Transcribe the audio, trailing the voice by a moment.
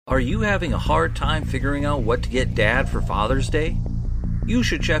Are you having a hard time figuring out what to get Dad for Father's Day? You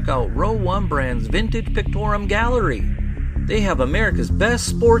should check out Row 1 Brand's Vintage Pictorum Gallery. They have America's best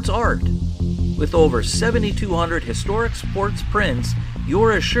sports art. With over 7,200 historic sports prints,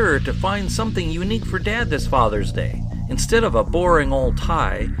 you're assured to find something unique for Dad this Father's Day. Instead of a boring old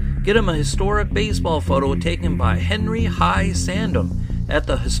tie, get him a historic baseball photo taken by Henry High Sandom at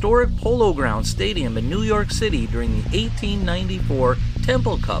the historic Polo Grounds Stadium in New York City during the 1894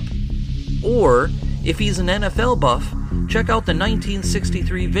 Temple Cup. Or, if he's an NFL buff, check out the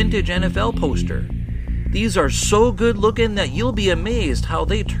 1963 vintage NFL poster. These are so good looking that you'll be amazed how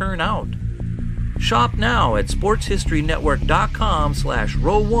they turn out. Shop now at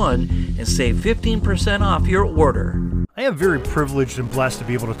sportshistorynetwork.com/row1 and save 15% off your order. I am very privileged and blessed to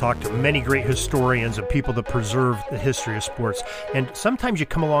be able to talk to many great historians and people that preserve the history of sports. And sometimes you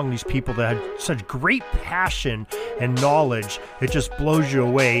come along these people that have such great passion and knowledge, it just blows you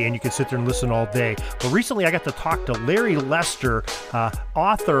away and you can sit there and listen all day. Well, recently I got to talk to Larry Lester,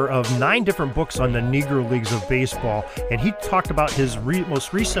 author of 9 different books on the Negro Leagues of Baseball. And he talked about his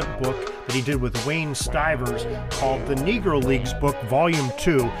most recent book that he did with Wayne Stivers called The Negro Leagues Book, Volume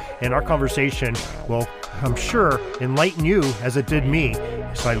 2. And our conversation will, I'm sure, enlighten you as it did me,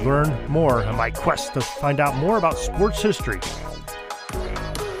 so I learn more on my quest to find out more about sports history.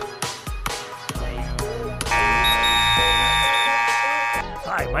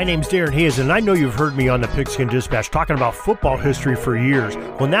 Hi, my name's Darren Hayes, and I know you've heard me on the Pigskin Dispatch talking about football history for years.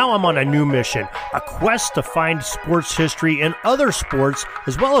 Well, now I'm on a new mission, a quest to find sports history in other sports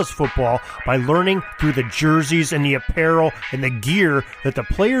as well as football by learning through the jerseys and the apparel and the gear that the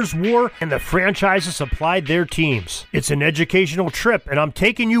players wore and the franchises supplied their teams. It's an educational trip, and I'm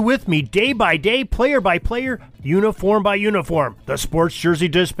taking you with me day by day, player by player, uniform by uniform. The Sports Jersey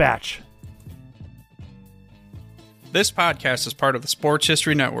Dispatch. This podcast is part of the Sports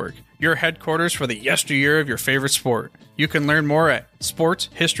History Network, your headquarters for the yesteryear of your favorite sport. You can learn more at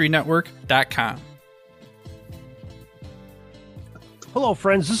sportshistorynetwork.com. Hello,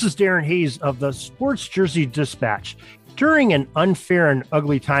 friends. This is Darren Hayes of the Sports Jersey Dispatch. During an unfair and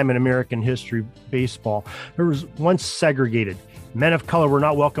ugly time in American history, baseball, there was once segregated. Men of color were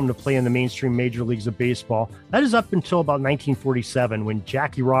not welcome to play in the mainstream major leagues of baseball. That is up until about 1947, when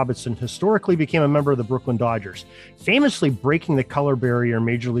Jackie Robinson historically became a member of the Brooklyn Dodgers, famously breaking the color barrier in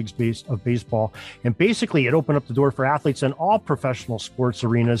major leagues of baseball. And basically, it opened up the door for athletes in all professional sports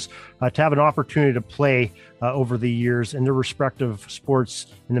arenas to have an opportunity to play over the years in their respective sports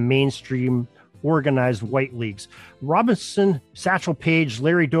in the mainstream organized white leagues. Robinson, Satchel Paige,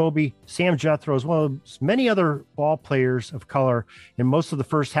 Larry Doby, Sam Jethro, as well as many other ball players of color in most of the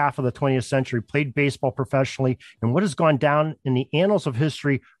first half of the 20th century, played baseball professionally in what has gone down in the annals of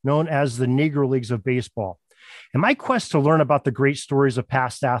history known as the Negro Leagues of Baseball. In my quest to learn about the great stories of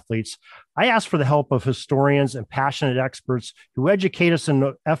past athletes, I ask for the help of historians and passionate experts who educate us in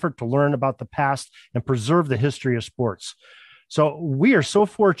the effort to learn about the past and preserve the history of sports. So we are so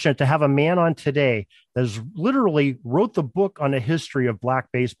fortunate to have a man on today that has literally wrote the book on the history of black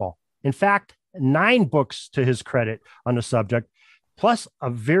baseball. In fact, 9 books to his credit on the subject, plus a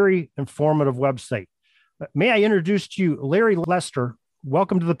very informative website. May I introduce to you Larry Lester.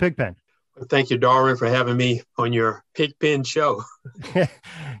 Welcome to the Pigpen. Thank you, Darwin, for having me on your Pigpen show.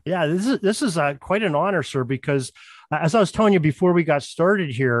 Yeah, this is quite an honor, sir, because as I was telling you before we got started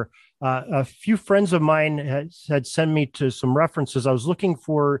here, a few friends of mine had sent me to some references. I was looking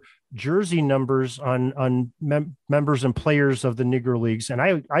for jersey numbers on members and players of the Negro Leagues, and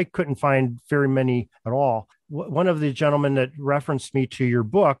I couldn't find very many at all. One of the gentlemen that referenced me to your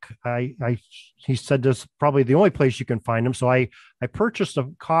book, he said this is probably the only place you can find them. So I purchased a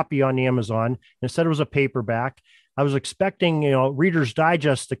copy on Amazon, and it said it was a paperback. I was expecting, Reader's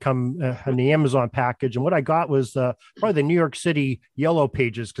Digest to come in the Amazon package. And what I got was probably the New York City Yellow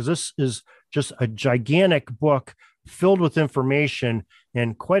Pages, because this is just a gigantic book filled with information,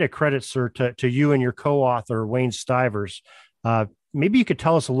 and quite a credit, sir, to you and your co-author, Wayne Stivers. Maybe you could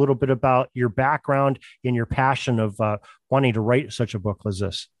tell us a little bit about your background and your passion of wanting to write such a book as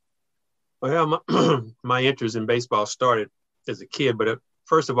this. Well, my interest in baseball started as a kid, but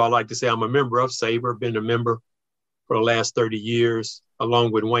first of all, I'd like to say I'm a member of SABR, been a member for the last 30 years,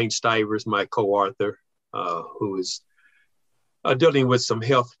 along with Wayne Stivers, my co-author, who is dealing with some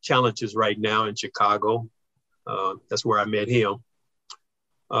health challenges right now in Chicago. That's where I met him.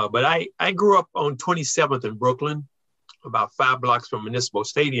 But I grew up on 27th in Brooklyn, about 5 blocks from Municipal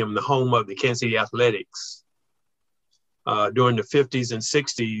Stadium, the home of the Kansas City Athletics. During the 50s and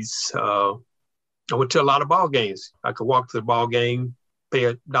 60s, I went to a lot of ball games. I could walk to the ball game,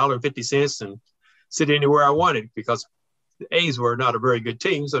 pay $1.50 and sit anywhere I wanted, because the A's were not a very good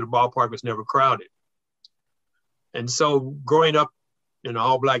team, so the ballpark was never crowded. And so growing up in an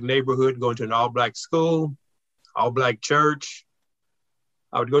all-black neighborhood, going to an all-black school, all-black church,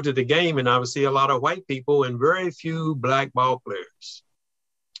 I would go to the game and I would see a lot of white people and very few black ball players.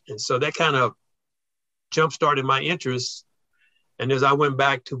 And so that kind of jump-started my interest. And as I went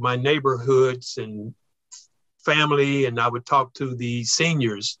back to my neighborhoods and family, and I would talk to the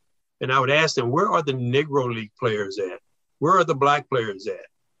seniors, and I would ask them, where are the Negro League players at? Where are the black players at?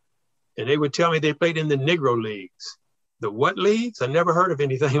 And they would tell me they played in the Negro Leagues. The what leagues? I never heard of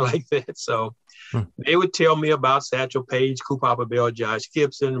anything like that. So they would tell me about Satchel Paige, Coop Bell, Josh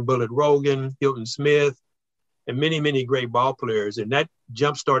Gibson, Bullet Rogan, Hilton Smith, and many, many great ball players. And that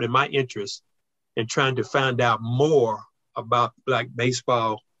jump-started my interest in trying to find out more about black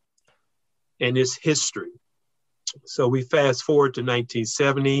baseball and its history. So we fast forward to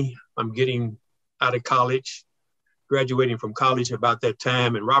 1970. I'm getting out of college, graduating from college about that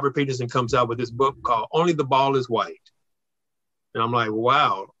time. And Robert Peterson comes out with this book called Only the Ball is White. And I'm like,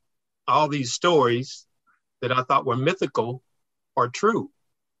 wow, all these stories that I thought were mythical are true.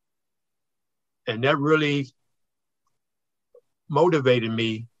 And that really motivated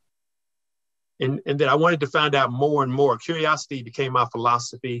me. And that I wanted to find out more and more. Curiosity became my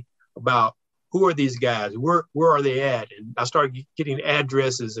philosophy about who are these guys? Where are they at? And I started getting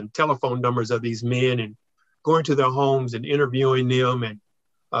addresses and telephone numbers of these men and going to their homes and interviewing them and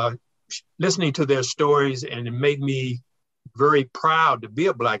listening to their stories. And it made me very proud to be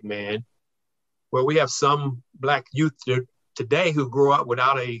a black man, where we have some black youth today who grew up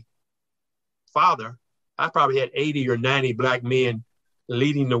without a father. I probably had 80 or 90 black men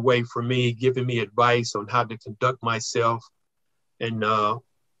leading the way for me, giving me advice on how to conduct myself. And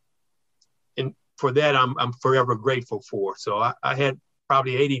for that, I'm forever grateful for. So I had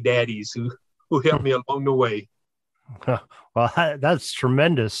probably 80 daddies who helped me along the way. Well, that's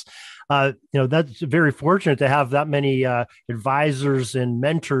tremendous. That's very fortunate to have that many advisors and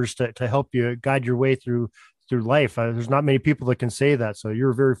mentors to help you guide your way through life. There's not many people that can say that. So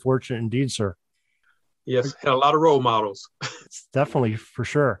you're very fortunate indeed, sir. Yes, had a lot of role models. It's definitely, for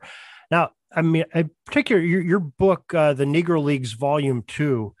sure. Now, I mean, in particular, your book, The Negro Leagues Volume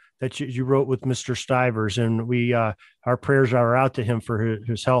 2, that you wrote with Mr. Stivers, and we our prayers are out to him for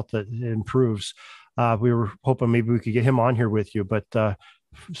his health that improves. We were hoping maybe we could get him on here with you, but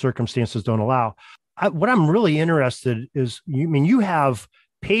circumstances don't allow. What I'm really interested is, you have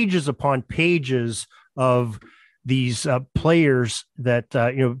pages upon pages of these players that,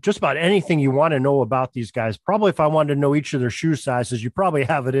 just about anything you want to know about these guys. Probably if I wanted to know each of their shoe sizes, you probably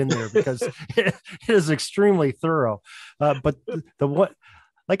have it in there because it is extremely thorough. But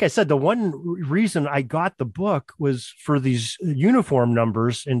like I said, the one reason I got the book was for these uniform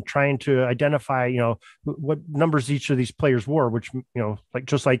numbers and trying to identify, what numbers each of these players wore, which,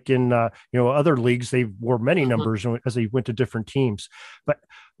 just like in, other leagues, they wore many numbers as they went to different teams. But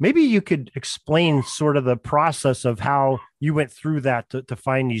maybe you could explain sort of the process of how you went through that to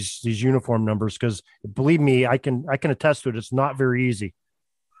find these uniform numbers, because believe me, I can attest to it. It's not very easy.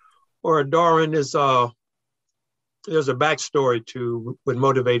 Or Darwin, there's a backstory to what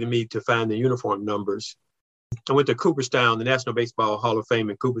motivated me to find the uniform numbers. I went to Cooperstown, the National Baseball Hall of Fame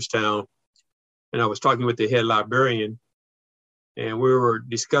in Cooperstown, and I was talking with the head librarian, and we were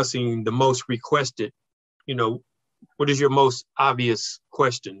discussing the most requested, what is your most obvious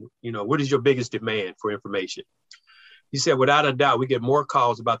question? What is your biggest demand for information? He said, without a doubt, we get more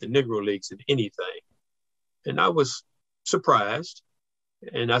calls about the Negro Leagues than anything. And I was surprised.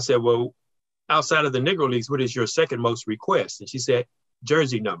 And I said, well, outside of the Negro Leagues, what is your second most request? And she said,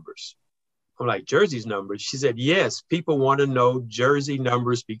 jersey numbers. I'm like, jerseys numbers? She said, yes, people want to know jersey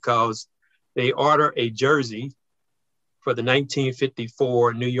numbers because they order a jersey for the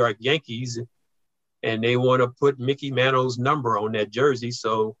 1954 New York Yankees, and they want to put Mickey Mantle's number on that jersey.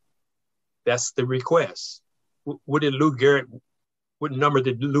 So that's the request. What number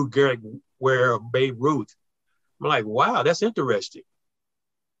did Lou Gehrig wear of Babe Ruth? I'm like, wow, that's interesting.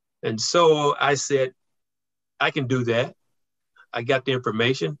 And so I said, I can do that. I got the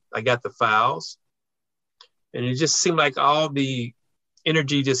information. I got the files. And it just seemed like all the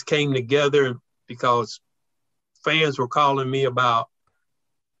energy just came together because fans were calling me about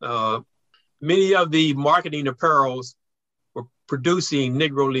many of the marketing apparels were producing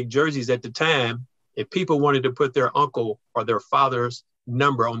Negro League jerseys at the time, and people wanted to put their uncle or their father's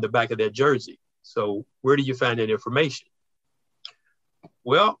number on the back of their jersey. So where do you find that information?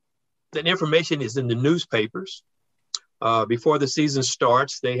 Well, that information is in the newspapers. Before the season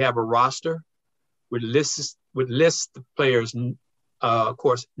starts, they have a roster with lists the players' of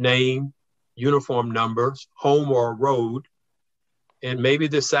course, name, uniform numbers, home or road, and maybe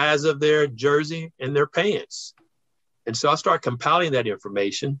the size of their jersey and their pants. And so I started compiling that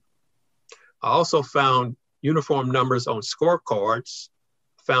information. I also found uniform numbers on scorecards,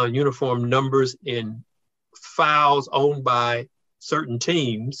 found uniform numbers in files owned by certain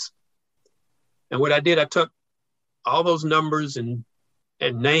teams. And what I did, I took all those numbers and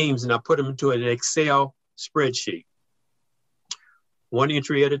names and I put them into an Excel spreadsheet, one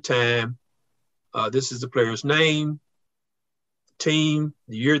entry at a time. This is the player's name, team,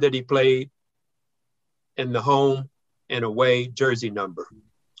 the year that he played, and the home and away jersey number.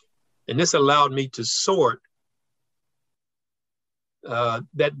 And this allowed me to sort that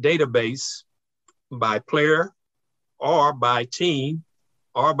database by player or by team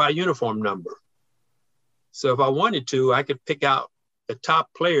or by uniform number. So if I wanted to, I could pick out the top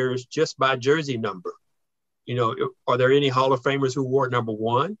players just by jersey number. You know, are there any Hall of Famers who wore number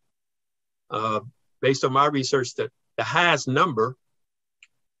 1? Based on my research, that the highest number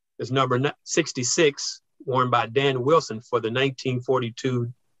is number 66, worn by Dan Wilson for the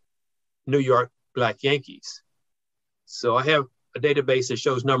 1942 New York Black Yankees. So I have a database that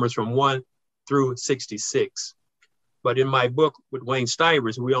shows numbers from 1 through 66. But in my book with Wayne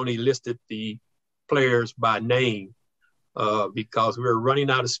Stivers, we only listed the players by name because we were running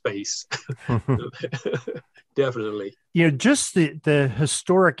out of space. Definitely. You know, just the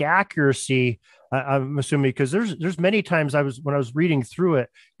historic accuracy, I'm assuming, because there's many times when I was reading through it,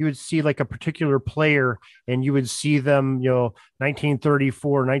 you would see like a particular player and you would see them,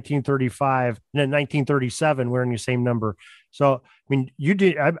 1934, 1935, and then 1937 wearing the same number. So, I mean, you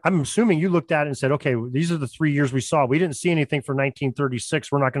did, I'm assuming you looked at it and said, okay, these are the 3 years we saw. We didn't see anything for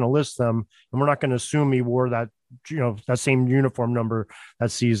 1936. We're not going to list them, and we're not going to assume he wore that, that same uniform number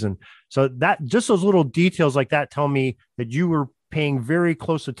that season. So that just those little details like that tell me that you were paying very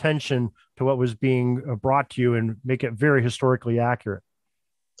close attention to what was being brought to you and make it very historically accurate.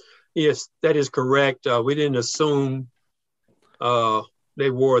 Yes, that is correct. We didn't assume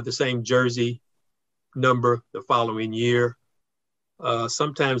they wore the same jersey number the following year.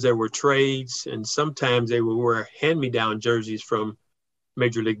 Sometimes there were trades, and sometimes they would wear hand-me-down jerseys from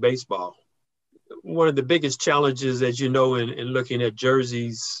Major League Baseball. One of the biggest challenges, as you know, in looking at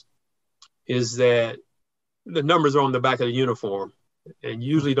jerseys is that the numbers are on the back of the uniform, and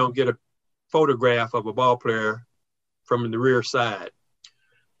you usually don't get a photograph of a ball player from the rear side.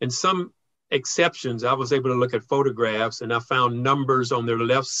 And some exceptions, I was able to look at photographs, and I found numbers on their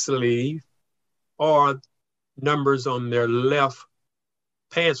left sleeve or numbers on their left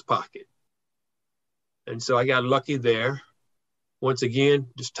pants pocket. And so I got lucky there. Once again,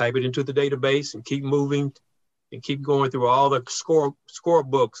 just type it into the database and keep moving and keep going through all the score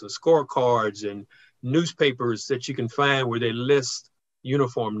books and scorecards and newspapers that you can find where they list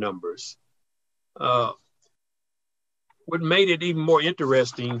uniform numbers. What made it even more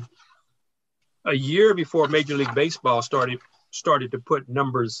interesting, a year before Major League Baseball started to put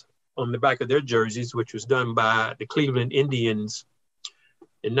numbers on the back of their jerseys, which was done by the Cleveland Indians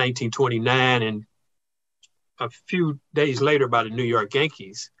in 1929, and a few days later by the New York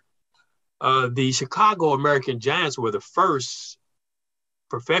Yankees. The Chicago American Giants were the first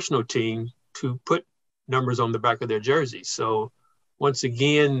professional team to put numbers on the back of their jerseys. So once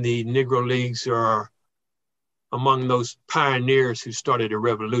again, the Negro Leagues are among those pioneers who started a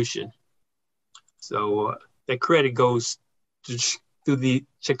revolution. So that credit goes to the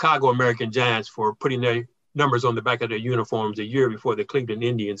Chicago American Giants for putting their numbers on the back of their uniforms a year before the Cleveland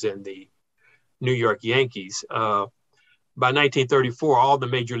Indians and the New York Yankees. By 1934, all the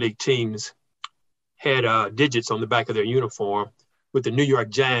major league teams had digits on the back of their uniform, with the New York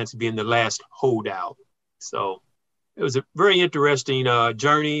Giants being the last holdout. So it was a very interesting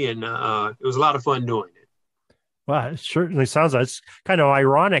journey, and it was a lot of fun doing it. Well, it certainly sounds like it's kind of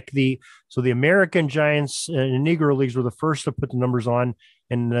ironic. So the American Giants and the Negro Leagues were the first to put the numbers on,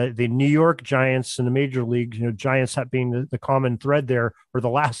 and the New York Giants and the Major League, Giants being the common thread there, were the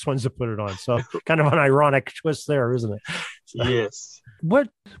last ones to put it on. So kind of an ironic twist there, isn't it? So, yes. What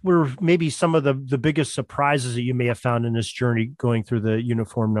were maybe some of the biggest surprises that you may have found in this journey going through the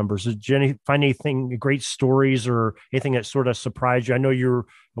uniform numbers? Did you find anything, great stories or anything that sort of surprised you? I know you're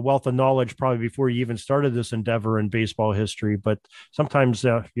a wealth of knowledge probably before you even started this endeavor in baseball history, but sometimes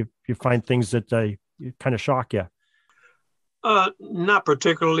you find things that kind of shock you. Not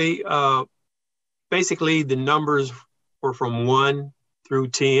particularly. Basically, the numbers were from 1 through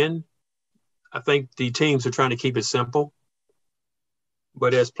 10. I think the teams are trying to keep it simple.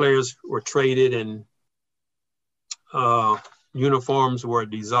 But as players were traded and uniforms were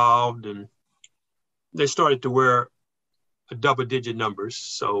dissolved, and they started to wear double-digit numbers.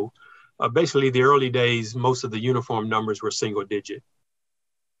 So Basically, the early days, most of the uniform numbers were single digit.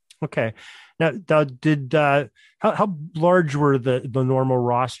 Okay. Now, how large were the normal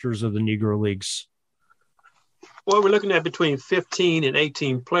rosters of the Negro Leagues? Well, we're looking at between 15 and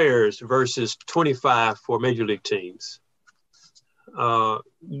 18 players versus 25 for major league teams.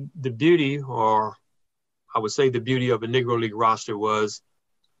 The beauty, or I would say the beauty of a Negro League roster was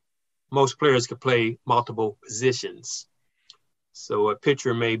most players could play multiple positions. So a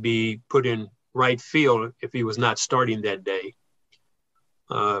pitcher may be put in right field if he was not starting that day.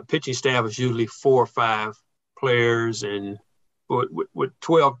 Pitching staff is usually 4 or 5 players, and with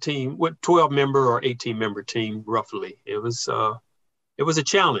 12 member or 18 member team roughly. It was a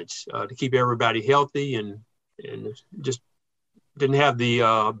challenge to keep everybody healthy, and just didn't have the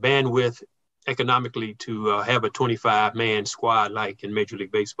bandwidth economically to have a 25-man squad like in Major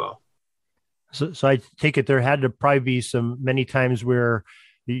League Baseball. So I take it there had to probably be many times where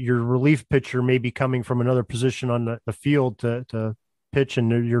your relief pitcher may be coming from another position on the field to pitch,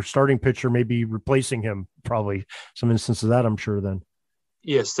 and your starting pitcher may be replacing him. Probably some instances of that, I'm sure. Then,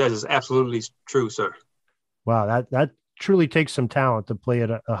 yes, that is absolutely true, sir. Wow, that truly takes some talent to play at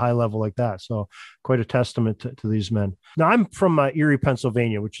a high level like that. So, quite a testament to these men. Now, I'm from Erie,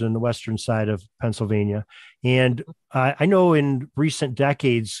 Pennsylvania, which is in the western side of Pennsylvania, and I know in recent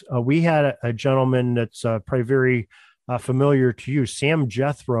decades we had a gentleman that's probably very familiar to you, Sam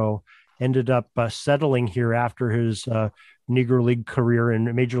Jethro. Ended up settling here after his Negro League career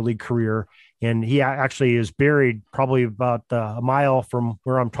and Major League career. And he actually is buried probably about a mile from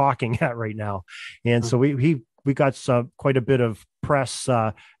where I'm talking at right now. And so we got quite a bit of press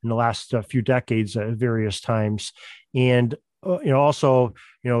in the last few decades at various times. And, also,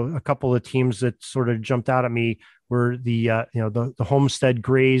 a couple of teams that sort of jumped out at me were the Homestead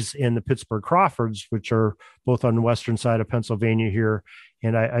Grays and the Pittsburgh Crawfords, which are both on the western side of Pennsylvania here.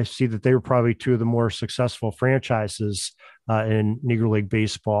 And I see that they were probably two of the more successful franchises in Negro League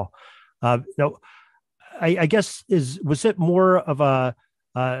baseball. Now, I guess was it more of a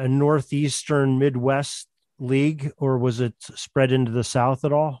Northeastern Midwest league, or was it spread into the South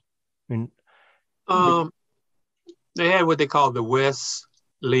at all? They had what they call the West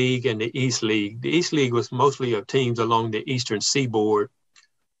League and the East League. The East League was mostly of teams along the Eastern Seaboard.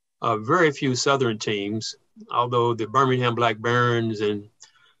 Very few Southern teams, although the Birmingham Black Barons and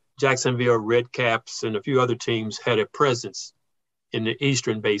Jacksonville Redcaps and a few other teams had a presence in the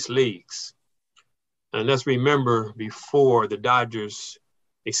Eastern-based leagues. And let's remember, before the Dodgers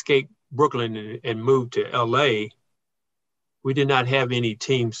escaped Brooklyn and moved to LA, we did not have any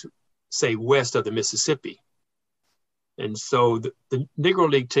teams, say, west of the Mississippi. And so the Negro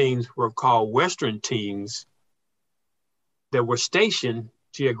League teams were called Western teams that were stationed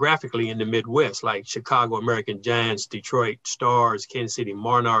geographically in the Midwest, like Chicago American Giants, Detroit Stars, Kansas City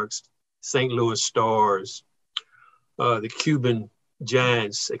Monarchs, St. Louis Stars, the Cuban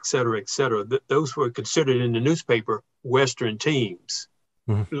Giants, et cetera, et cetera. Those were considered in the newspaper Western teams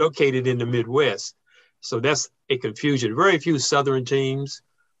located in the Midwest. So that's a confusion. Very few Southern teams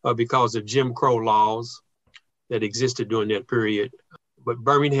because of Jim Crow laws that existed during that period. But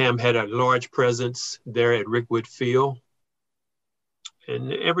Birmingham had a large presence there at Rickwood Field.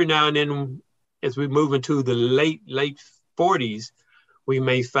 And every now and then, as we move into the late 40s, we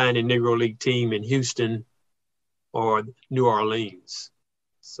may find a Negro League team in Houston or New Orleans.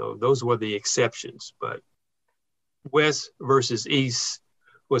 So those were the exceptions. But West versus East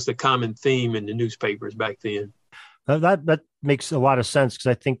was the common theme in the newspapers back then. That makes a lot of sense,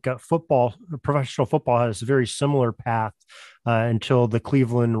 because I think professional football has a very similar path until the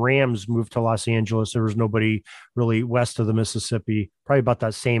Cleveland Rams moved to Los Angeles. There was nobody really west of the Mississippi, probably about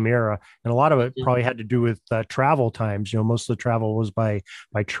that same era. And a lot of it probably had to do with travel times. Most of the travel was by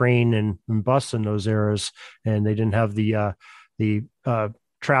train and bus in those eras, and they didn't have the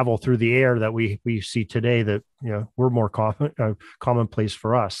travel through the air that we see today that, we're more commonplace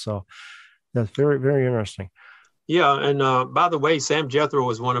for us. So that's very, very interesting. Yeah, and by the way, Sam Jethro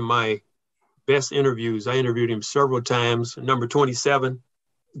was one of my best interviews. I interviewed him several times. Number 27,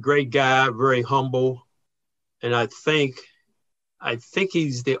 great guy, very humble, and I think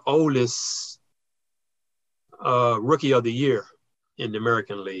he's the oldest rookie of the year in the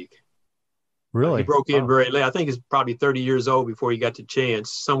American League. Really? He broke in very late. I think he's probably 30 years old before he got the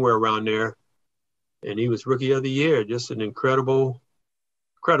chance, somewhere around there, and he was rookie of the year. Just an incredible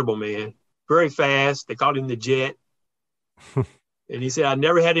man. Very fast. They called him the Jet. And he said, I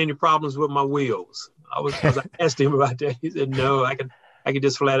never had any problems with my wheels. I asked him about that. He said, no, I could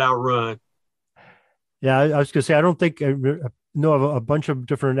just flat out run. Yeah, I was going to say, I don't think know of a bunch of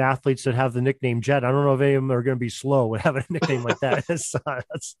different athletes that have the nickname Jet. I don't know if any of them are going to be slow with having a nickname like that. That's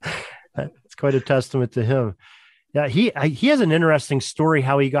quite a testament to him. Yeah, he has an interesting story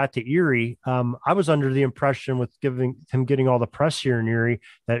how he got to Erie. I was under the impression with getting all the press here in Erie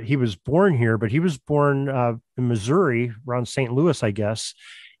that he was born here, but he was born in Missouri, around St. Louis, I guess.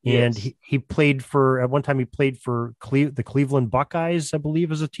 And Yes. he played at one time he played for the Cleveland Buckeyes, I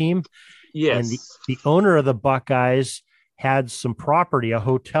believe, as a team. And Yes. the owner of the Buckeyes had some property, a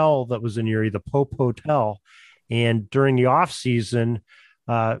hotel that was in Erie, the Pope Hotel. And during the off season,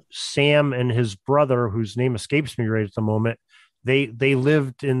 Sam and his brother, whose name escapes me right at the moment, they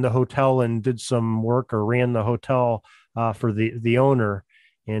lived in the hotel and did some work or ran the hotel for the owner,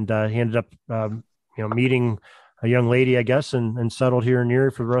 and he ended up meeting a young lady, I guess, and settled here in Erie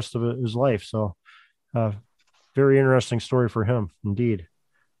for the rest of his life. So, very interesting story for him, indeed.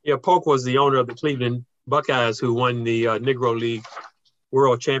 Yeah, Polk was the owner of the Cleveland Buckeyes, who won the Negro League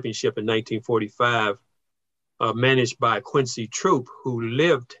World Championship in 1945. Managed by Quincy Troop, who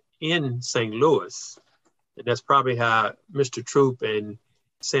lived in St. Louis. And that's probably how Mr. Troop and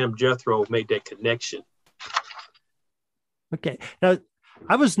Sam Jethro made that connection. Okay. Now,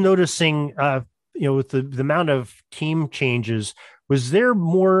 I was noticing, with the amount of team changes, was there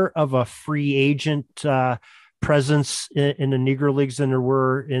more of a free agent presence in the Negro Leagues than there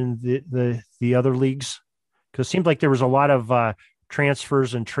were in the other leagues? Because it seemed like there was a lot of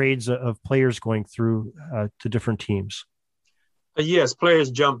transfers and trades of players going through to different teams. Yes,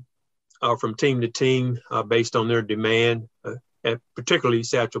 players jump from team to team based on their demand, particularly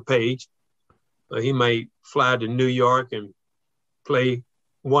Satchel Paige. He might fly to New York and play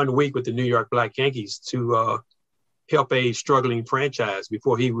 1 week with the New York Black Yankees to help a struggling franchise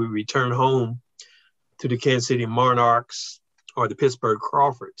before he would return home to the Kansas City Monarchs or the Pittsburgh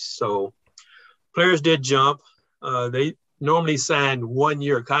Crawfords. So players did jump. They normally signed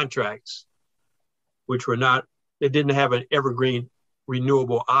 1-year contracts, which they didn't have an evergreen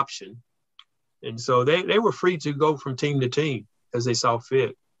renewable option. And so they were free to go from team to team as they saw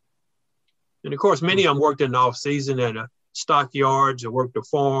fit. And of course, many of them worked in the off season at stockyards or worked a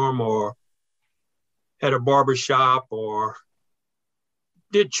farm or had a barber shop or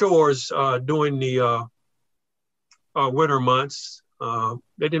did chores during the winter months.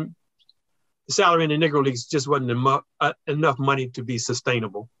 The salary in the Negro Leagues just wasn't enough money to be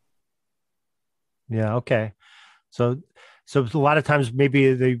sustainable. Yeah. Okay. So a lot of times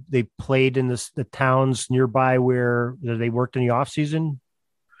maybe they played in the towns nearby where they worked in the off season.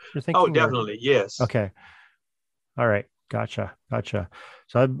 You're thinking? Oh, definitely. Yes. Okay. All right. Gotcha.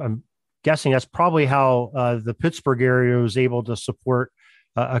 So I'm guessing that's probably how the Pittsburgh area was able to support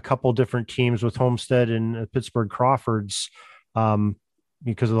a couple different teams with Homestead and Pittsburgh Crawfords.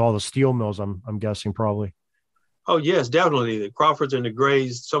 Because of all the steel mills, I'm guessing probably. Oh, yes, definitely. The Crawfords and the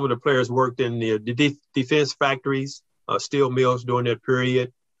Grays, some of the players worked in the defense factories, steel mills during that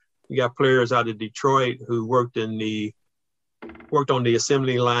period. You got players out of Detroit who worked on the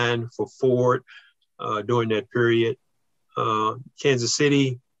assembly line for Ford during that period. Kansas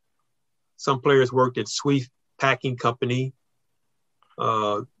City, some players worked at Sweet Packing Company.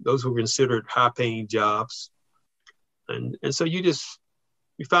 Those were considered high-paying jobs. And so you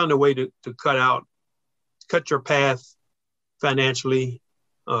found a way to cut your path financially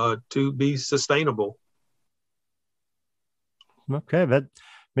to be sustainable. Okay, that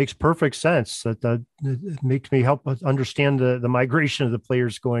makes perfect sense. That makes me help understand the migration of the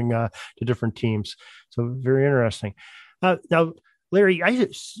players going to different teams. So very interesting. Now, Larry,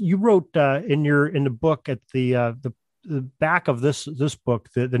 you wrote in the book at the back of this book,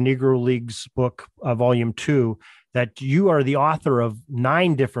 the Negro Leagues book, Volume 2, that you are the author of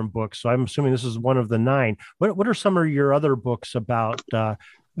 9 different books. So I'm assuming this is one of the 9. What are some of your other books about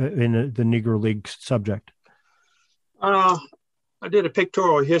in the Negro League subject? I did a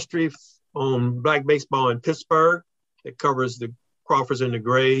pictorial history on black baseball in Pittsburgh. It covers the Crawfords and the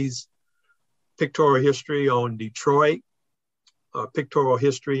Grays. Pictorial history on Detroit. Pictorial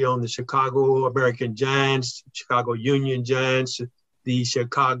history on the Chicago American Giants, Chicago Union Giants, the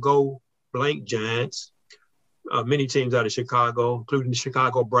Chicago blank Giants. Many teams out of Chicago, including the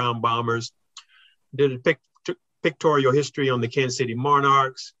Chicago Brown Bombers. Did a pictorial history on the Kansas City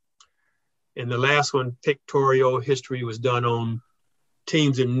Monarchs. And the last one, pictorial history, was done on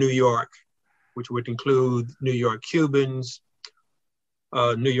teams in New York, which would include New York Cubans,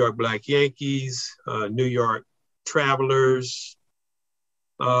 New York Black Yankees, New York Travelers,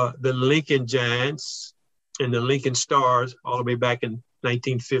 the Lincoln Giants, and the Lincoln Stars, all the way back in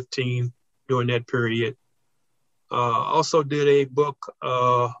 1915 during that period. Also did a book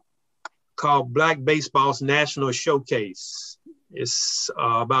called Black Baseball's National Showcase. It's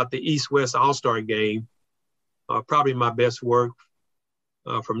about the East-West All-Star Game. Probably my best work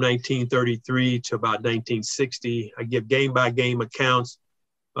from 1933 to about 1960. I give game-by-game accounts,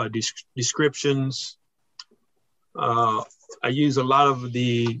 descriptions. I use a lot of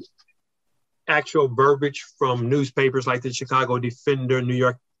the actual verbiage from newspapers like the Chicago Defender, New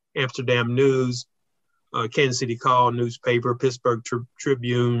York Amsterdam News, Kansas City Call newspaper, Pittsburgh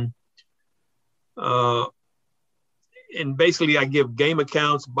Tribune. And basically I give game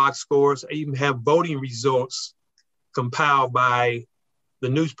accounts, box scores. I even have voting results compiled by the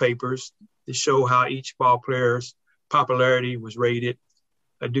newspapers to show how each ball player's popularity was rated.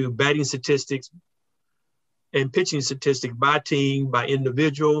 I do batting statistics and pitching statistics by team, by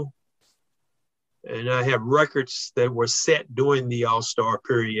individual. And I have records that were set during the All-Star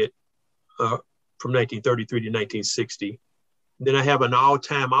period from 1933 to 1960. Then I have an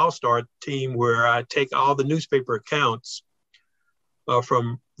all-time All-Star team where I take all the newspaper accounts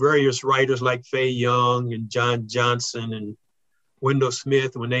from various writers like Fay Young and John Johnson and Wendell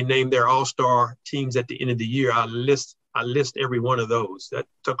Smith. When they name their All-Star teams at the end of the year, I list every one of those. That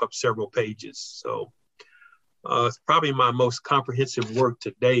took up several pages. So it's probably my most comprehensive work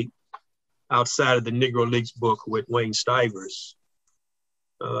to date outside of the Negro Leagues book with Wayne Stivers.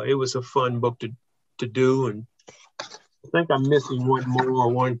 It was a fun book to do, and I think I'm missing one more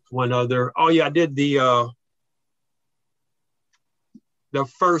or one other. Oh yeah, I did the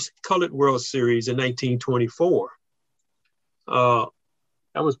first Colored World Series in 1924. That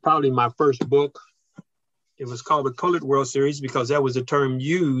was probably my first book. It was called the Colored World Series because that was the term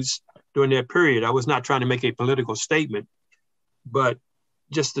used during that period. I was not trying to make a political statement, but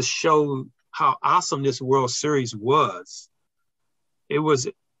just to show how awesome this World Series was. It was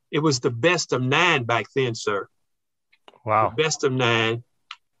the best of 9 back then, sir. Wow. The best of 9.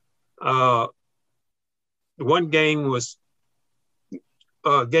 One game was,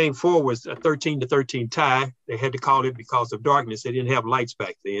 game 4 was a 13-13 tie. They had to call it because of darkness. They didn't have lights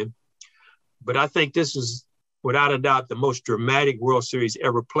back then. But I think this is, without a doubt, the most dramatic World Series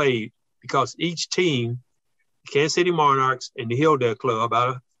ever played because each team, Kansas City Monarchs and the Hilldale Club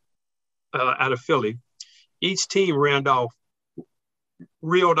out of Philly, each team reeled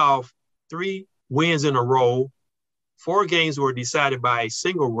off 3 wins in a row. 4 games were decided by a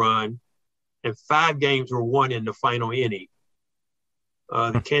single run, and 5 games were won in the final inning.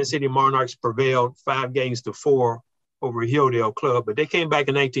 The Kansas City Monarchs prevailed 5-4 over Hilldale Club, but they came back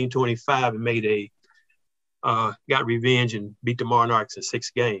in 1925 and got revenge and beat the Monarchs in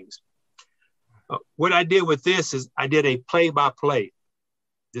 6 games. What I did with this is I did a play-by-play.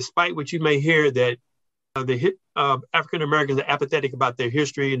 Despite what you may hear that the African Americans are apathetic about their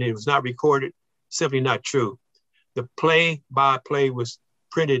history and it was not recorded, simply not true. The play-by-play was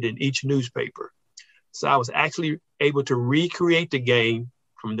printed in each newspaper. So I was actually able to recreate the game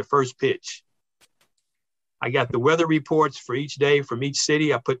from the first pitch. I got the weather reports for each day from each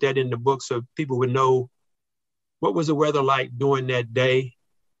city. I put that in the book so people would know what was the weather like during that day,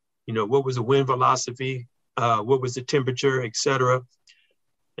 what was the wind velocity, what was the temperature, etc.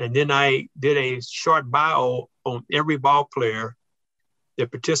 And then I did a short bio on every ball player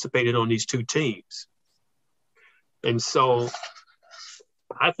that participated on these 2 teams. And so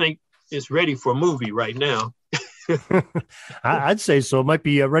I think it's ready for a movie right now. I'd say so. It might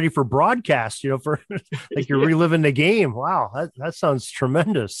be ready for broadcast, for like you're reliving the game. Wow. That sounds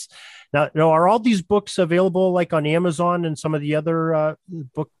tremendous. Now, are all these books available like on Amazon and some of the other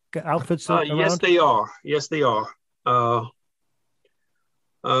book outfits around? Yes, they are. Yes, they are.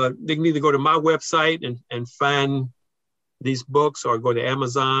 They can either go to my website and find these books or go to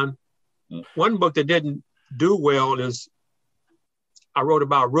Amazon. One book that didn't do well is I wrote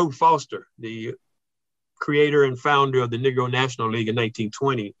about Rube Foster, the creator and founder of the Negro National League in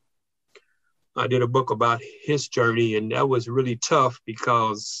 1920. I did a book about his journey, and that was really tough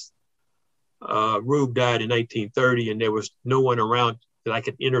because Rube died in 1930 and there was no one around that I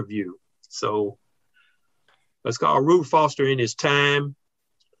could interview. So it's called Rube Foster in His Time.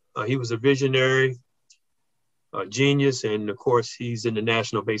 He was a visionary, a genius, and of course, he's in the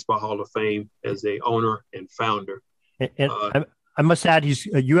National Baseball Hall of Fame as the owner and founder. And I must add,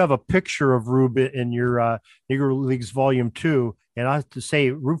 you have a picture of Rube in your Negro Leagues Volume 2, and I have to say,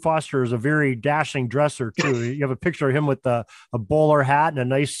 Rube Foster is a very dashing dresser too. You have a picture of him with a bowler hat and a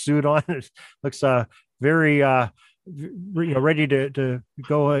nice suit on. It looks very ready to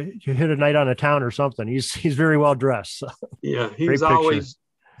go hit a night on a town or something. He's very well dressed. So. Yeah, he was always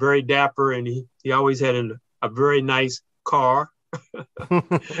very dapper, and he always had a very nice car.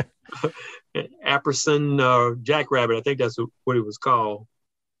 Apperson Jackrabbit, I think that's what it was called.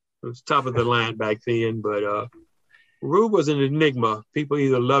 It was top of the line back then, but Rube was an enigma. People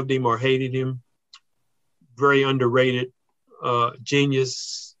either loved him or hated him. Very underrated,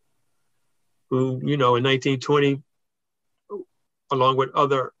 genius who, in 1920, along with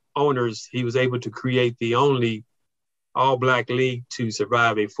other owners, he was able to create the only all-black league to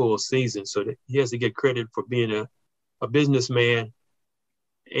survive a full season. So that he has to get credit for being a businessman.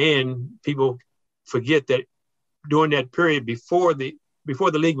 And people forget that during that period before the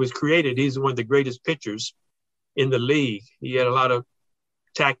league was created, he's one of the greatest pitchers in the league. He had a lot of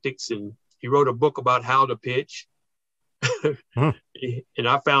tactics, and he wrote a book about how to pitch. And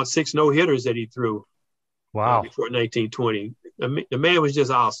I found 6 no-hitters that he threw. Wow. Before 1920. The man was just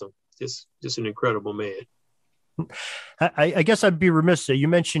awesome. Just an incredible man. I guess I'd be remiss. You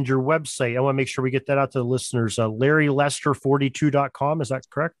mentioned your website. I want to make sure we get that out to the listeners. LarryLester42.com. Is that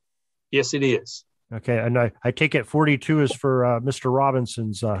correct? Yes, it is. Okay. And I take it 42 is for Mr.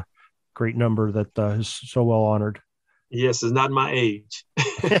 Robinson's great number that is so well honored. Yes, it's not my age.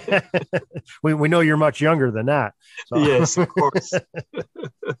 we know you're much younger than that. So. Yes, of course.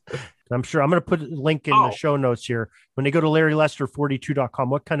 I'm sure I'm going to put a link in the show notes here. When they go to LarryLester42.com,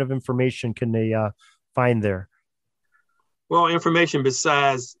 what kind of information can they find there? Well, information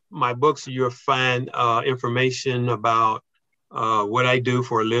besides my books, you'll find information about what I do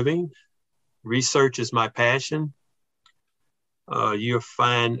for a living. Research is my passion. You'll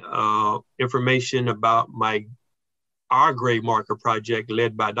find information about our grave marker project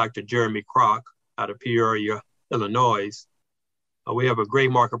led by Dr. Jeremy Kroc out of Peoria, Illinois. We have a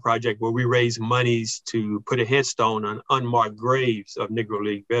grave marker project where we raise monies to put a headstone on unmarked graves of Negro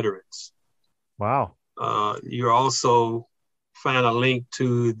League veterans. Wow. You also find a link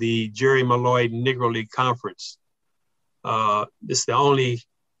to the Jerry Malloy Negro League Conference. This is the only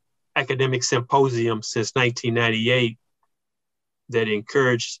academic symposium since 1998 that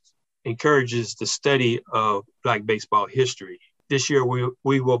encourages the study of Black baseball history. This year,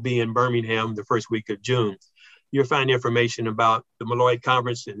 we will be in Birmingham the first week of June. You'll find information about the Malloy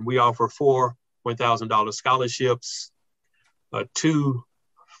Conference, and we offer 4 $1,000 scholarships, 2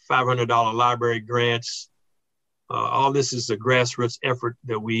 $500 library grants. All this is a grassroots effort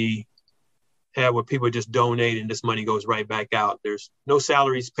that we have where people just donate and this money goes right back out. There's no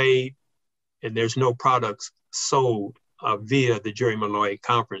salaries paid and there's no products sold via the Jerry Malloy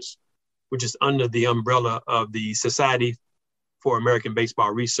Conference, which is under the umbrella of the Society for American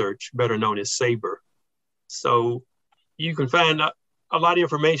Baseball Research, better known as SABR. So you can find a lot of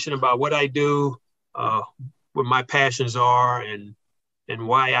information about what I do, what my passions are, and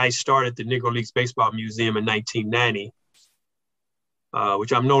why I started the Negro Leagues Baseball Museum in 1990,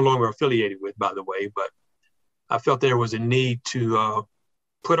 which I'm no longer affiliated with, by the way, but I felt there was a need to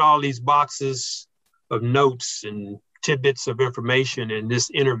put all these boxes of notes and tidbits of information in this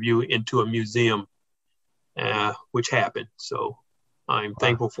interview into a museum, which happened. So I'm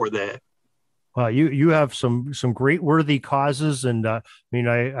thankful for that. You have some great worthy causes, and I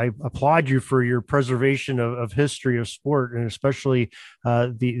applaud you for your preservation of history of sport, and especially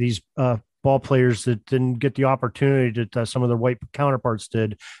these ball players that didn't get the opportunity that some of their white counterparts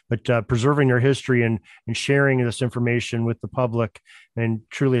did, but preserving their history and sharing this information with the public, and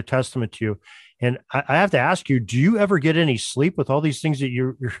truly a testament to you. And I have to ask you, do you ever get any sleep with all these things that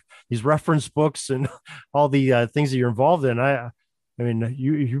you're these reference books and all the things that you're involved in? I mean,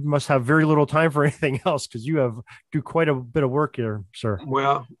 you must have very little time for anything else because you do quite a bit of work here, sir.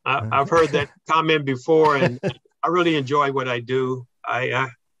 Well, I've heard that comment before, and I really enjoy what I do. I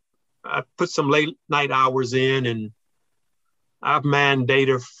put some late night hours in, and I've mined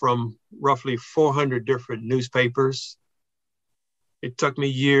data from roughly 400 different newspapers. It took me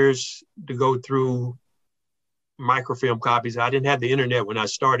years to go through microfilm copies. I didn't have the internet when I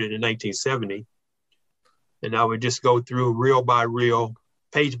started in 1970. And I would just go through reel by reel,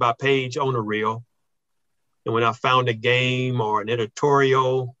 page by page on a reel. And when I found a game or an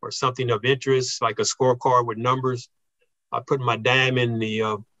editorial or something of interest, like a scorecard with numbers, I put my dime in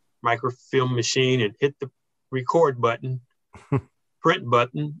the microfilm machine and hit the record button, print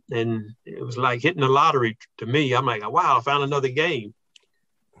button. And it was like hitting the lottery to me. I'm like, wow, I found another game.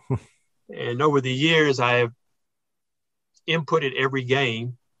 And over the years, I have inputted every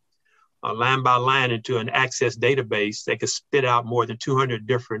game line by line into an Access database that could spit out more than 200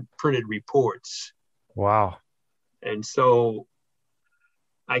 different printed reports. Wow. And so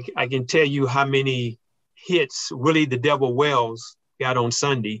I can tell you how many hits Willie the Devil Wells got on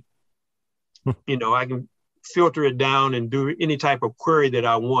Sunday. I can filter it down and do any type of query that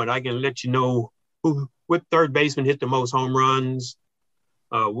I want. I can let you know what third baseman hit the most home runs,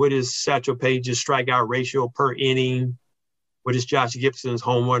 what is Satchel Paige's strikeout ratio per inning, what is Josh Gibson's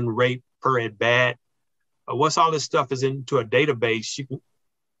home run rate per at bat, Once all this stuff is into a database, you can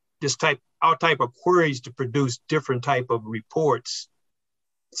just type all type of queries to produce different type of reports.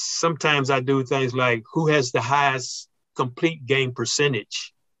 Sometimes I do things like who has the highest complete game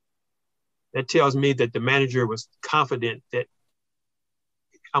percentage. That tells me that the manager was confident that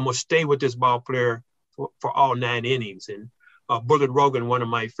I'm going to stay with this ball player for all 9 innings. And Bullet Rogan, one of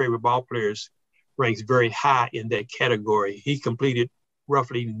my favorite ball players, ranks very high in that category. He completed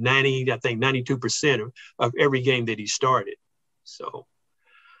roughly 92% of every game that he started. So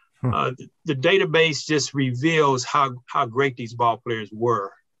the database just reveals how great these ball players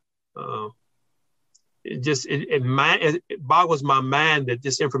were. It boggles my mind that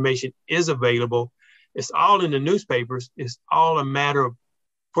this information is available. It's all in the newspapers. It's all a matter of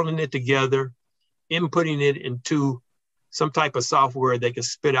pulling it together, inputting it into some type of software that can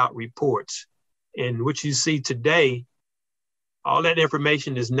spit out reports. And what you see today, all that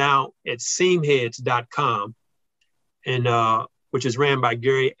information is now at seamheads.com, and which is ran by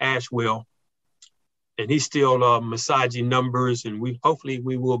Gary Ashwell. And he's still massaging numbers, and hopefully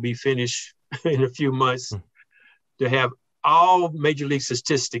we will be finished in a few months to have all Major League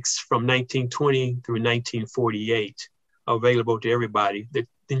statistics from 1920 through 1948 available to everybody. Then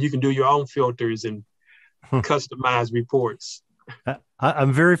you can do your own filters and customize reports.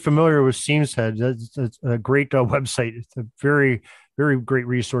 I'm very familiar with Seams Head. It's a great website. It's a very, very great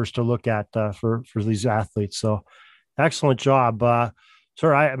resource to look at for these athletes. So excellent job.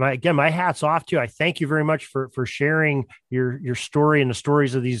 Sir, my hat's off to you. I thank you very much for sharing your story and the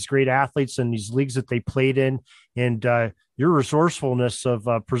stories of these great athletes and these leagues that they played in, and your resourcefulness of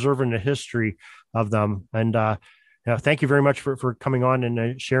preserving the history of them. And thank you very much for coming on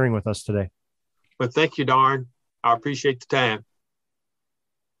and sharing with us today. Well, thank you, Darn. I appreciate the time.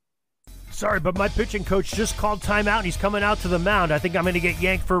 Sorry, but my pitching coach just called timeout and he's coming out to the mound. I think I'm going to get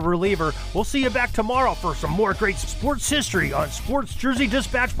yanked for a reliever. We'll see you back tomorrow for some more great sports history on Sports Jersey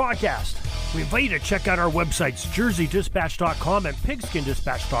Dispatch Podcast. We invite you to check out our websites, jerseydispatch.com and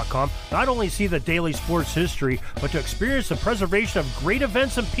pigskindispatch.com. Not only see the daily sports history, but to experience the preservation of great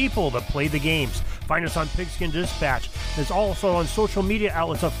events and people that play the games. Find us on Pigskin Dispatch. It's also on social media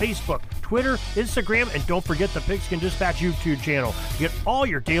outlets of Facebook, Twitter, Instagram, and don't forget the Pigskin Dispatch YouTube channel to get all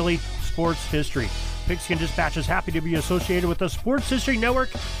your daily sports history. Pigskin Dispatch is happy to be associated with the Sports History Network,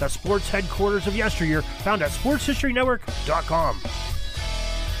 the sports headquarters of yesteryear, found at sportshistorynetwork.com.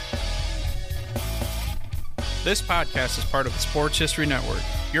 This podcast is part of the Sports History Network,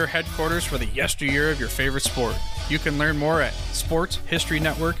 your headquarters for the yesteryear of your favorite sport. You can learn more at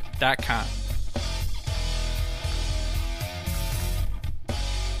sportshistorynetwork.com.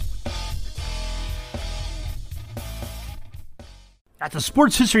 At the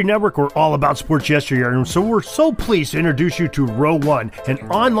Sports History Network, we're all about sports yesteryear, and so we're so pleased to introduce you to Row One, an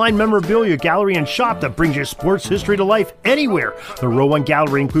online memorabilia gallery and shop that brings your sports history to life anywhere. The Row One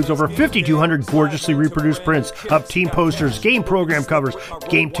gallery includes over 5,200 gorgeously reproduced prints of team posters, game program covers,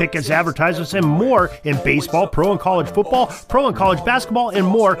 game tickets, advertisements, and more in baseball, pro and college football, pro and college basketball, and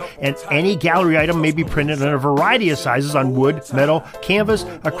more. And any gallery item may be printed in a variety of sizes on wood, metal, canvas,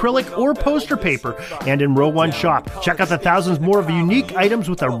 acrylic, or poster paper. And in Row One shop, check out the thousands more of unique items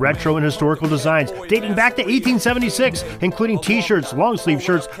with a retro and historical designs dating back to 1876, including t-shirts, long sleeve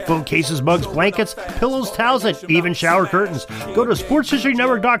shirts, phone cases, mugs, blankets, pillows, towels, and even shower curtains. Go to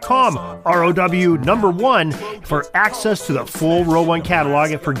sportshistorynetwork.com, ROW1, for access to the full Row One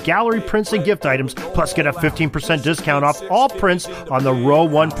catalog and for gallery prints and gift items, plus get a 15% discount off all prints on the Row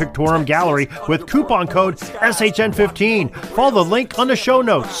One Pictorium Gallery with coupon code SHN15. Follow the link on the show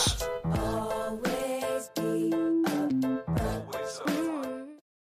notes.